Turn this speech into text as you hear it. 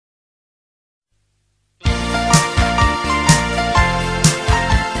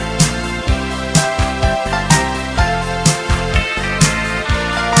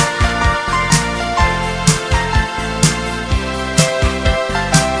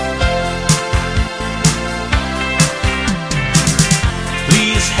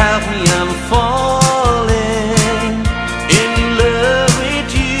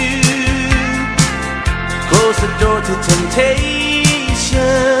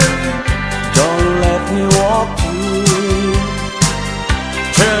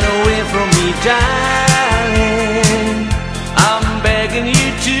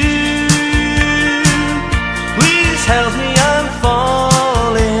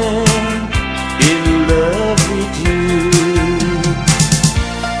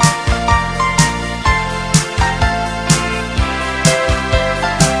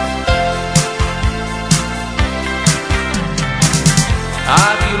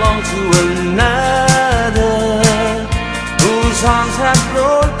belong to another whose arms have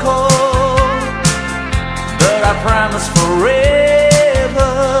grown cold. But I promise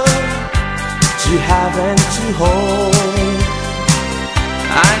forever to have and to hold.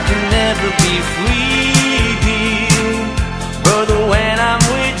 I can never be free, dear, but when I'm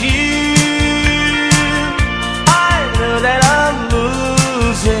with you, I know that I'm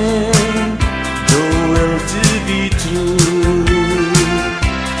losing the will to be true.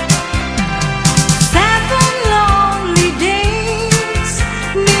 7 lonely days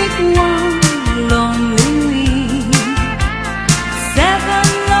make one lonely week. 7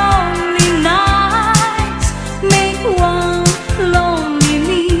 lonely nights make one lonely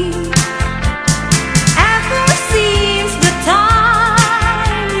me. Ever since the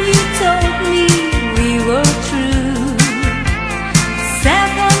time you told me we were true, 7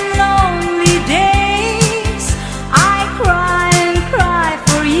 lonely days I cry and cry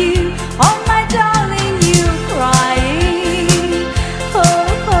for you. Oh my darling, you're crying. Oh,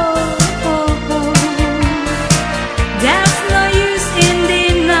 oh, oh, oh. There's no use in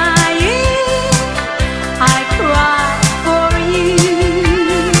denying I cry for you.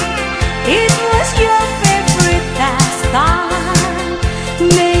 It was your favorite pastime,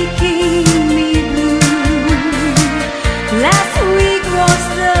 making me blue. Last week was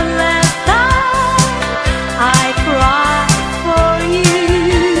the last time I cried for you.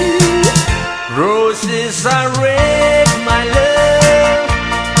 Roses are red, my love,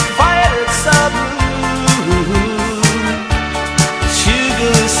 violets are blue.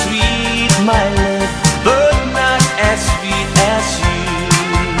 Sugar is sweet, my love, but not as sweet as you.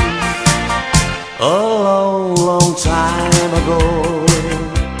 A long, long time ago,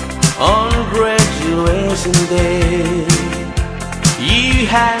 on graduation day, you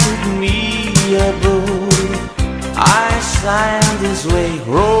handed me a book. I signed this way.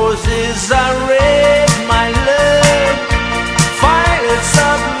 Roses are red, my love, violets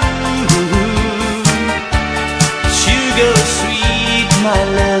are blue. Sugar is sweet, my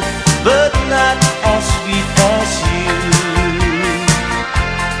love, but not as sweet as you.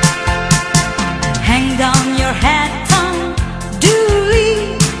 Hang down your head, Tom Dooley.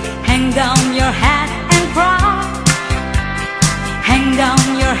 Hang down your head and cry. Hang down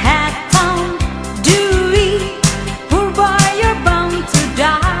your head, Tom Dooley. Poor boy, you're bound to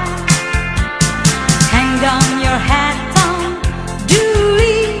die. Hang down your head, Tom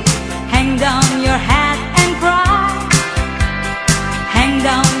Dooley. Hang down your head and cry. Hang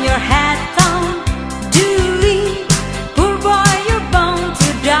down your head, Tom Dooley. Poor boy, you're bound to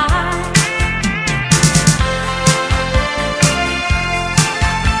die.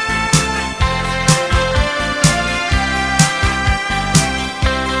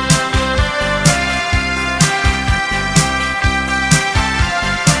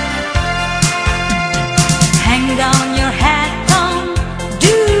 Hang down your head, Tom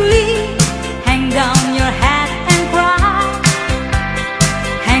Dooley. Hang down your head and cry.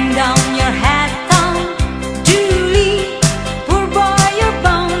 Hang down your head, Tom Dooley. Poor boy, you're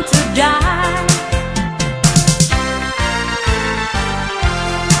bound to die.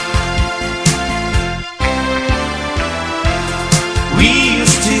 We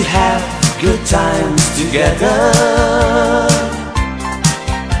used to have good times together,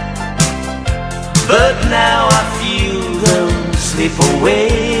 but now I feel them slip away.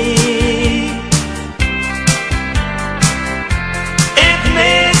 It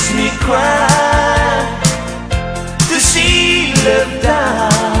makes me cry to see love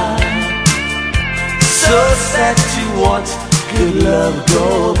die. So sad to watch good love go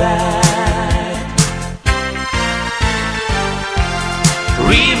bad.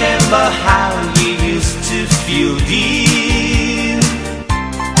 Remember how you used to feel, dear.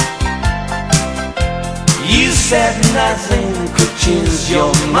 You said nothing could change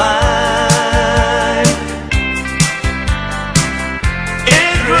your mind.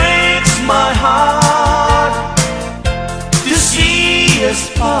 It breaks my heart to see us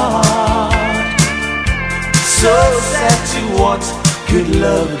part. So sad to watch good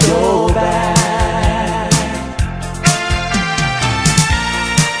love go bad.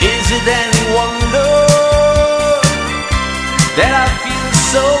 Is it any wonder that I feel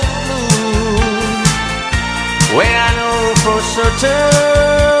so blue when I know for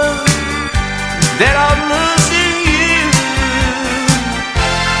certain that I'm losing you?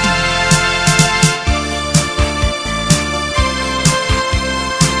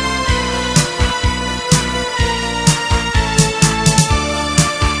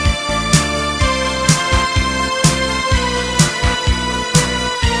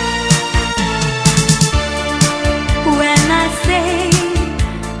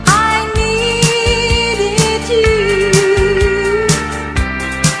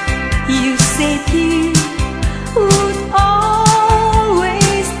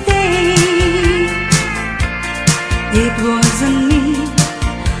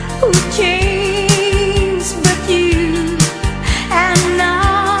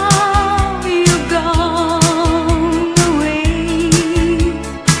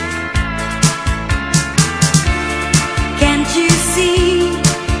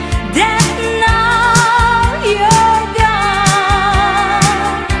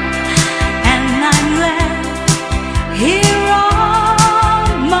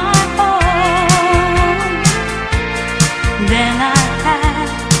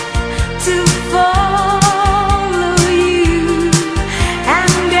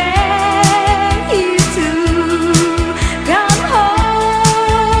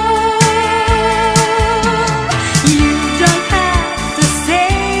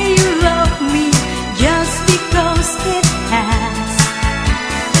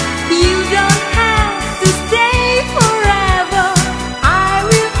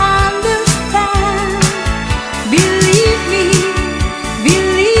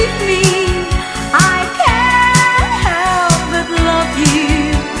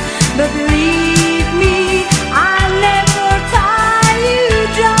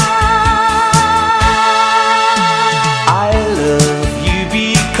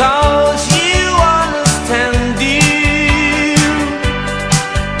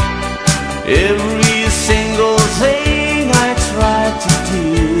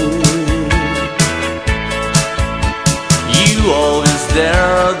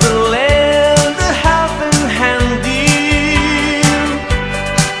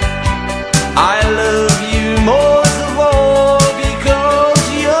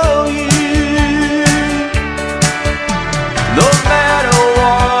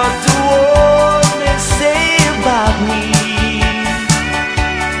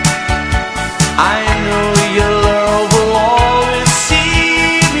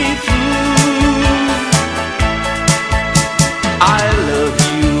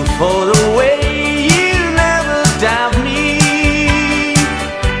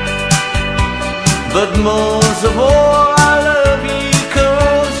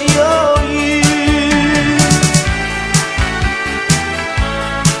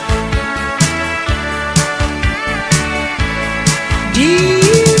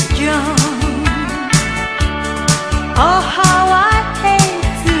 Dear John, oh how I hate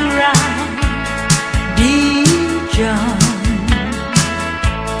to write. Dear John,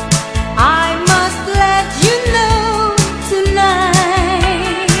 I must let you know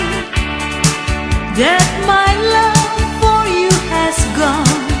tonight that my love for you has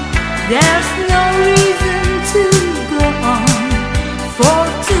gone. There's no reason to go on, for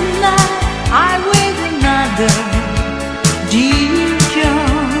tonight I with another. Dear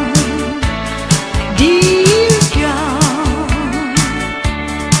John, dear John,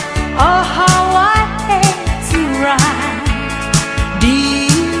 oh how I hate to write.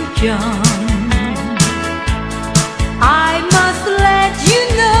 Dear John, I must let you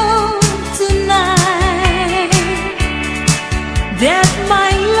know tonight that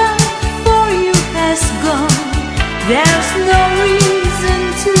my love for you has gone. There's no reason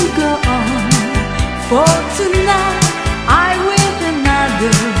to go on, for tonight I with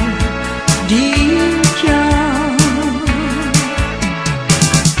another. Dear John,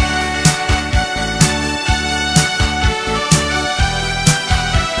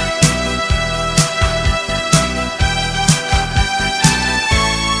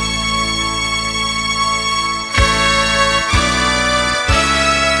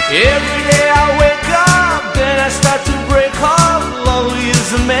 every day I wake up, then I start to break off. Lonely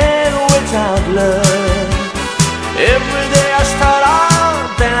is a man without love. Every day I start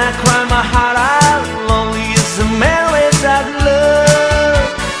out, then I cry my heart out. Lonely is a man without love.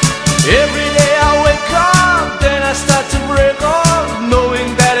 Every day I wake up, then I start to break off, knowing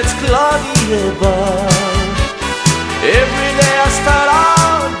that it's cloudy above. Every day I start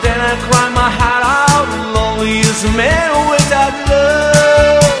out, then I cry my heart out. Lonely is a man without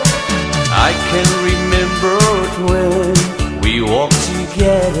love. I can remember when we walked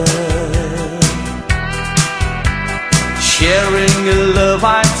together, sharing a love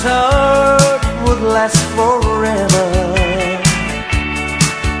I thought would last forever.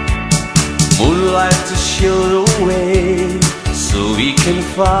 Moonlight to show the way so we can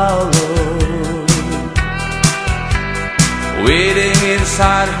follow. Waiting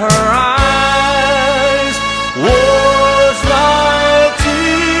inside her eyes was like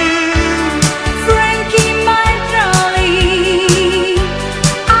Frankie, my darling,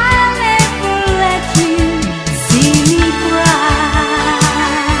 I'll never let you see me cry.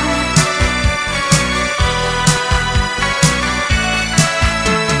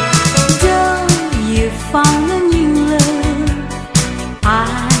 Though you found a new love, I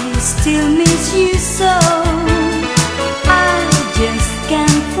still miss you so. I just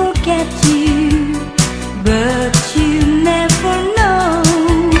can't forget you, but you never know.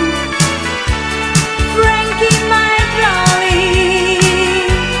 Frankie, my darling,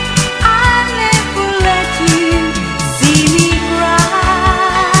 I'll never let you see me cry.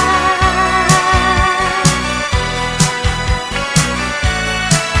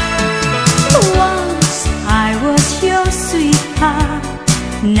 Once I was your sweetheart,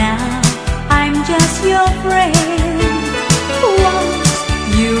 now I'm just your friend. Once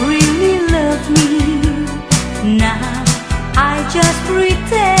you really loved me, now I just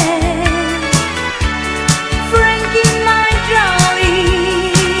pretend. Frankie, my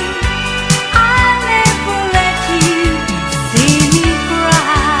darling, I'll never let you see me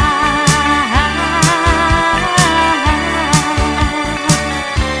cry.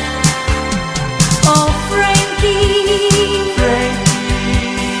 Oh Frankie,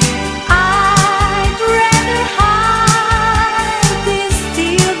 I'd rather hide these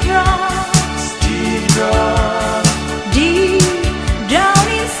teardrops deep down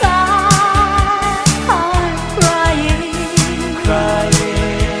inside. I'm crying,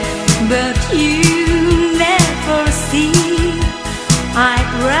 but you never see. I'd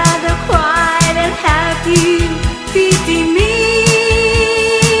rather cry than have you pity me.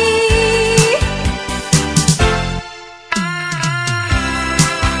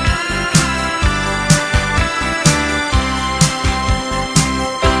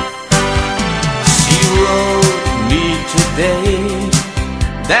 she wrote me today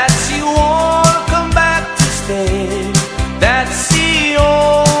that she won't come back to stay, that she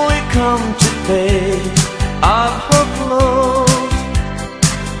only come to pay off her clothes.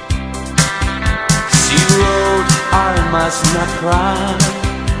 She wrote I must not cry,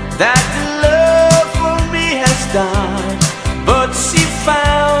 that the love for me has died, but she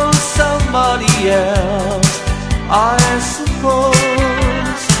found somebody else, I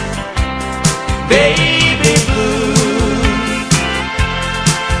suppose. Baby blue,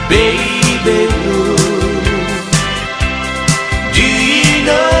 baby blue, do you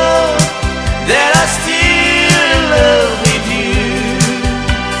know that I still in love with you?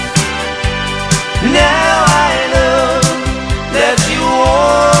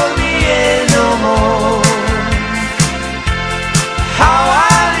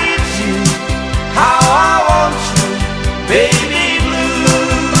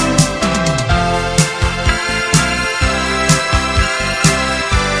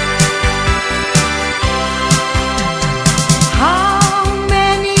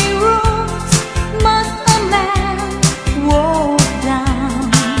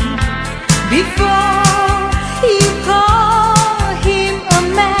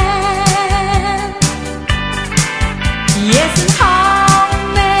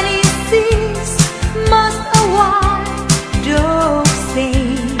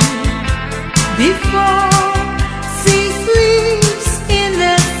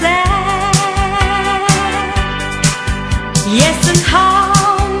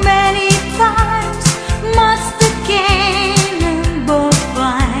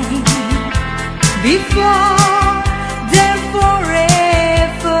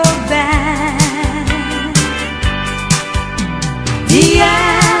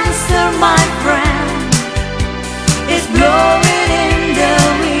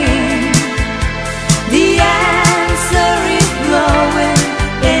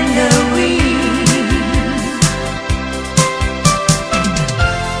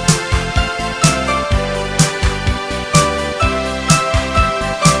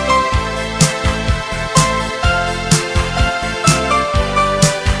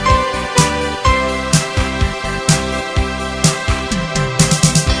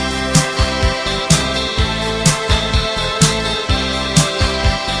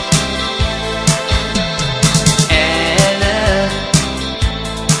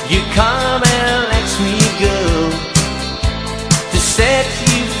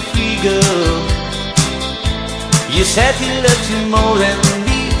 go. You said you loved you more than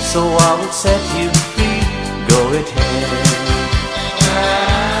me, so I would set you free. Go ahead,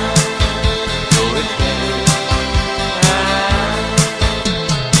 go ahead.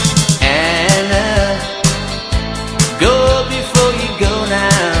 Anna, go before you go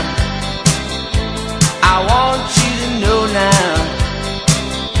now. I want you to know now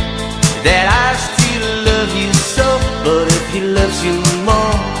that I still love you so. But if he loves you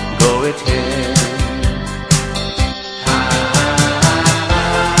more, go ahead.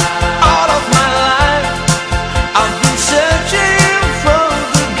 All of my life I've been searching for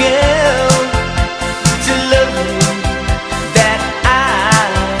the girl to love you, that I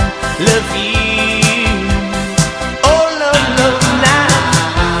love you. Oh no, no, now.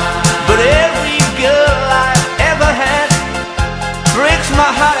 But every girl I've ever had breaks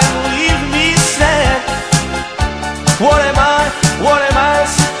my heart and leaves me sad. What am I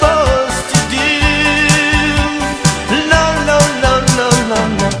supposed to do? No, no, no, no, no,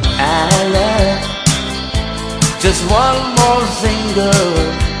 no. I love just one more thing, girl.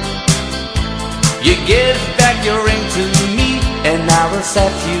 You give back your ring to me, and I will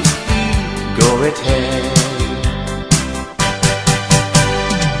set you free. Go ahead.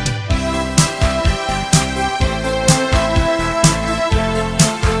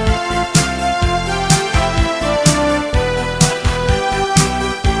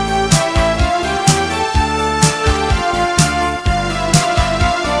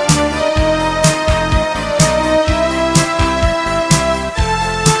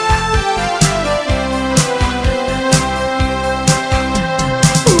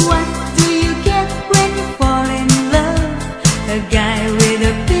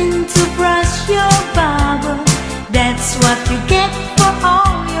 That's what you get for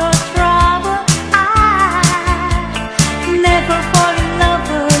all your trouble. I never fall in love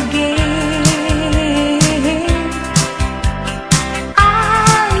again. I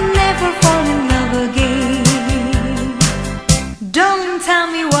never fall in love again. Don't tell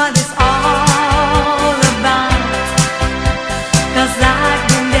me what it's all about, 'cause I've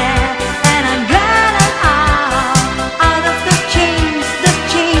been there and I'm glad I'm out of the chains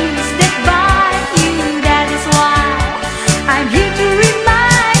that bind you. That is why I'm here to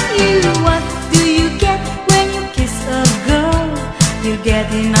remind you. What do you get when you kiss a girl? You get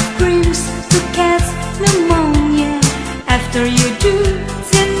enough creams to catch pneumonia. After you do,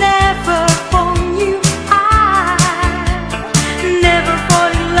 she never phone you. I never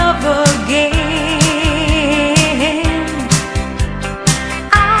fall in love again.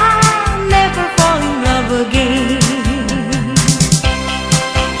 I never fall in love again.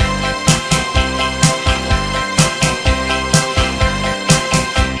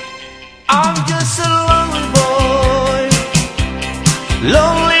 I'm just a lonely boy,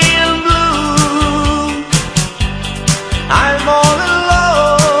 lonely and blue. I'm all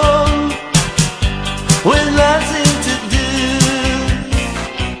alone with nothing to do.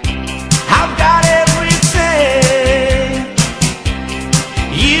 I've got everything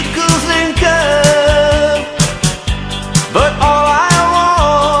you could think of, but all I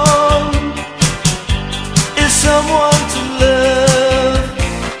want is someone to love.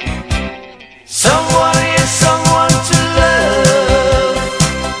 Someone, yes, someone to love,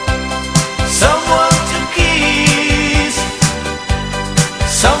 someone to kiss,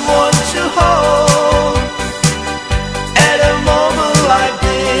 someone to hold at a moment like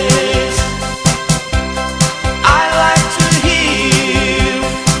this. I like to hear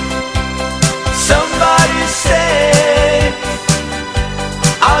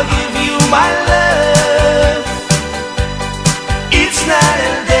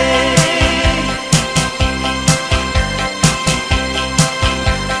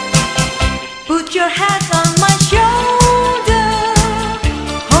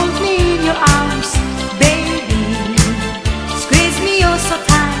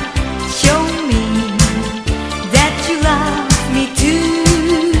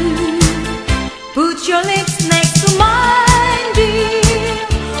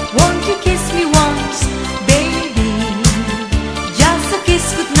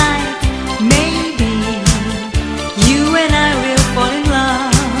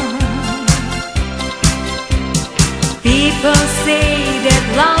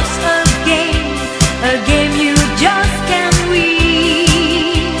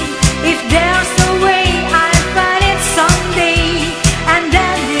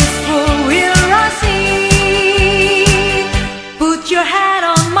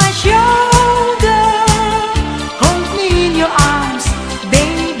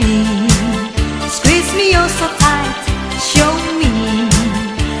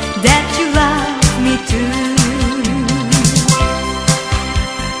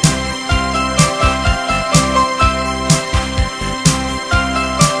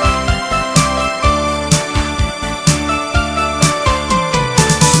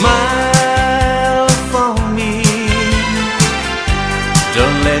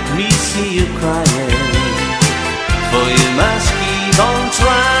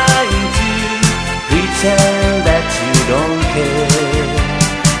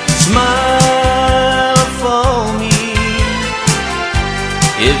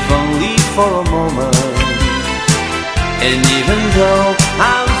for a moment. And even though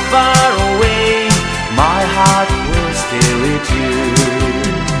I'm far away, my heart will stay with you.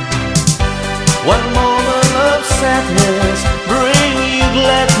 One moment of sadness bring you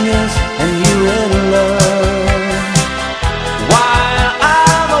gladness, and you in love. While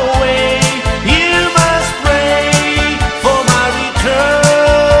I'm away, you must pray for my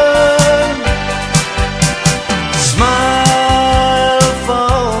return. Smile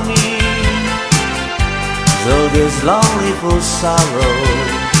for me, though there's lonely for sorrow.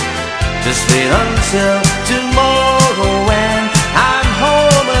 Just wait until tomorrow when I'm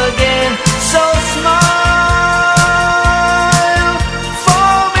home again. So smile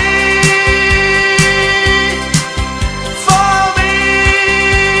for me, for me.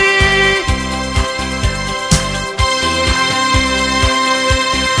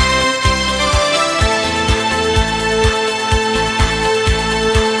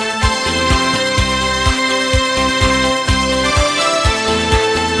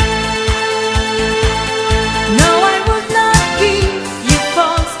 No, I would not give you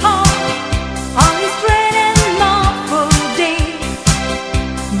false hope on this great and awful day.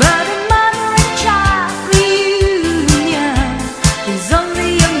 But a mother and child reunion is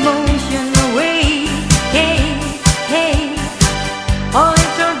only emotion away. Hey, hey, oh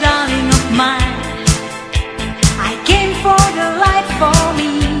little darling of mine, I came for the light for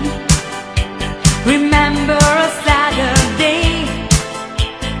me. Remember a Saturday,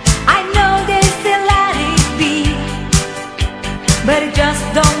 I know they still let it be, but it just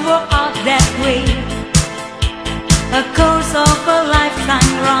don't work out that way. A course of a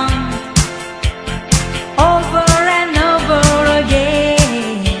lifetime run over and over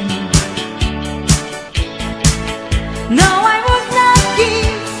again. No, I would not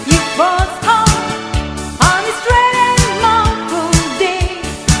give you false hope on this great and awful day.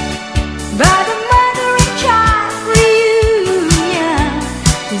 But a mother and child reunion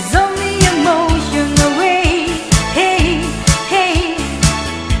is only emotion away. Hey, hey.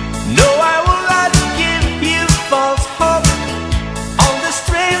 No, I will not give you false hope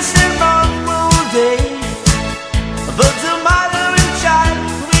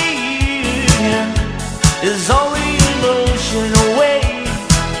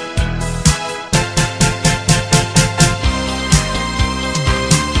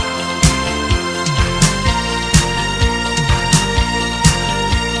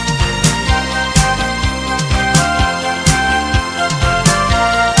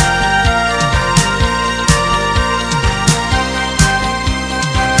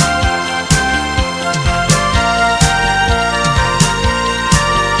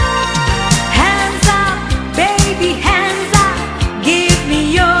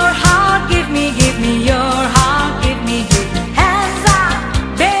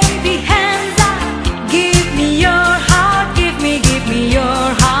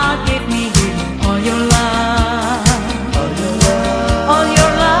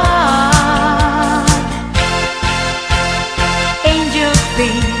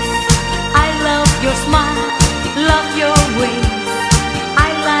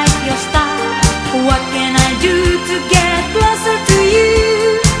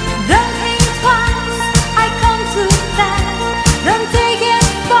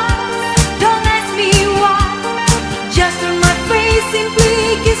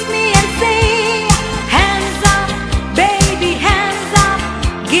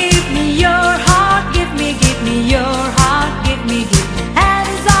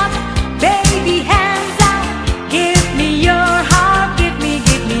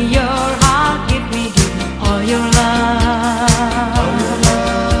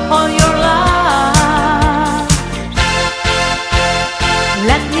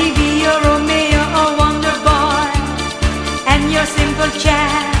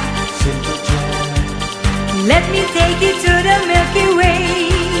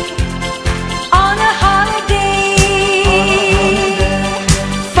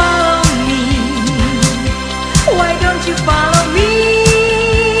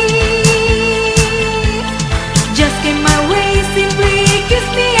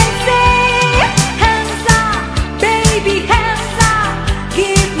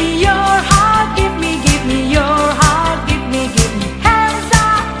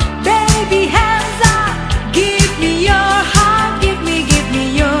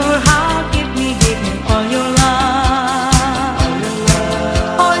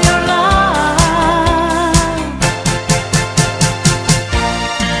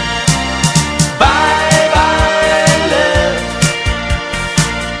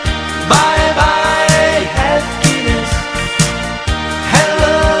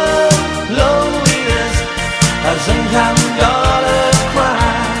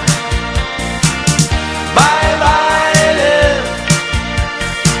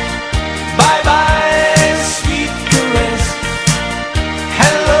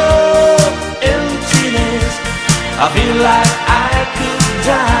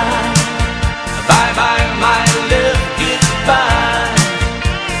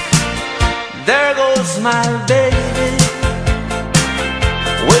was my baby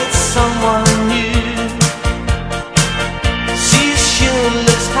with someone new. She sure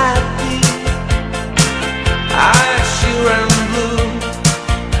looks happy, eyes sure and blue.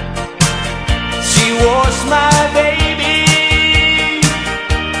 She was my baby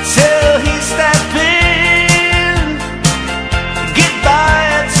till he stepped in.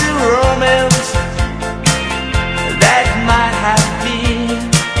 Goodbye to romance that might have been.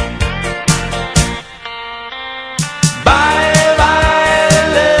 Bye bye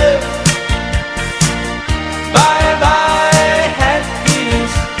love, bye bye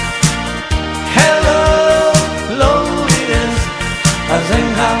happiness, hello loneliness, I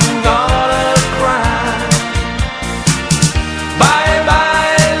think I'm gonna cry. Bye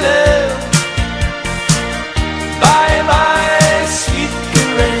bye love, bye bye sweet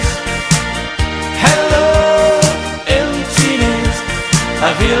caress, hello emptiness, I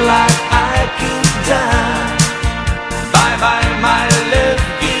feel like